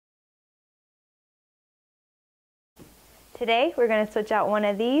Today we're going to switch out one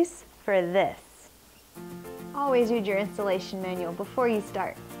of these for this. Always read your installation manual before you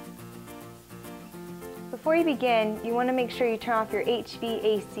start. Before you begin, you want to make sure you turn off your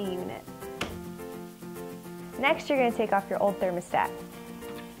HVAC unit. Next, you're going to take off your old thermostat.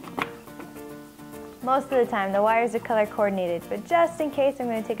 Most of the time, the wires are color coordinated, but just in case, I'm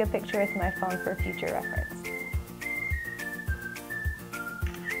going to take a picture with my phone for future reference.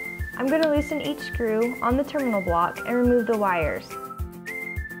 I'm going to loosen each screw on the terminal block and remove the wires.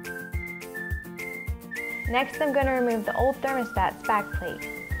 Next, I'm going to remove the old thermostat's backplate.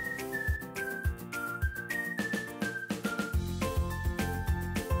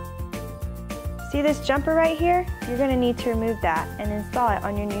 See this jumper right here? You're going to need to remove that and install it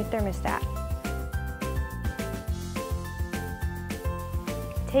on your new thermostat.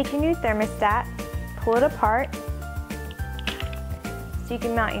 Take your new thermostat, pull it apart so you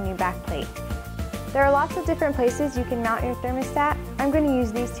can mount your new backplate. There are lots of different places you can mount your thermostat. I'm going to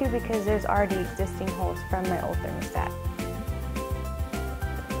use these two because there's already existing holes from my old thermostat.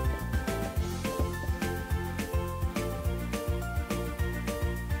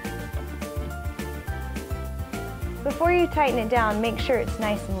 Before you tighten it down, make sure it's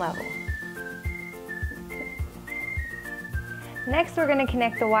nice and level. Next, we're going to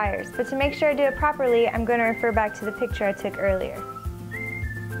connect the wires, but to make sure I do it properly, I'm going to refer back to the picture I took earlier.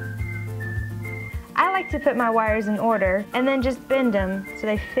 I like to put my wires in order and then just bend them so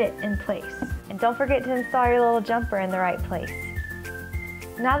they fit in place. And don't forget to install your little jumper in the right place.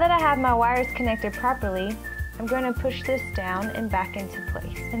 Now that I have my wires connected properly, I'm going to push this down and back into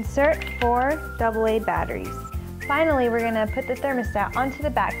place. Insert 4 AA batteries. Finally, we're going to put the thermostat onto the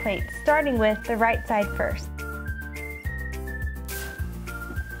backplate, starting with the right side first.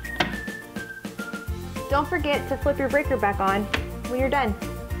 Don't forget to flip your breaker back on when you're done.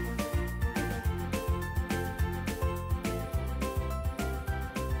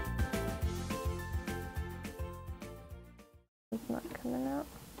 It's not coming out.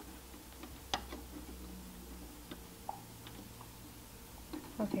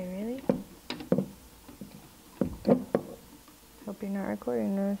 Okay, really? Hope you're not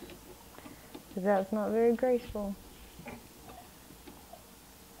recording this, because that's not very graceful.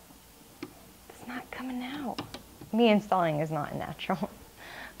 It's not coming out. Me installing is not natural.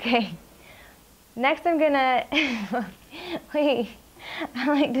 Okay. Next I'm gonna, wait, I'm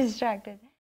like distracted.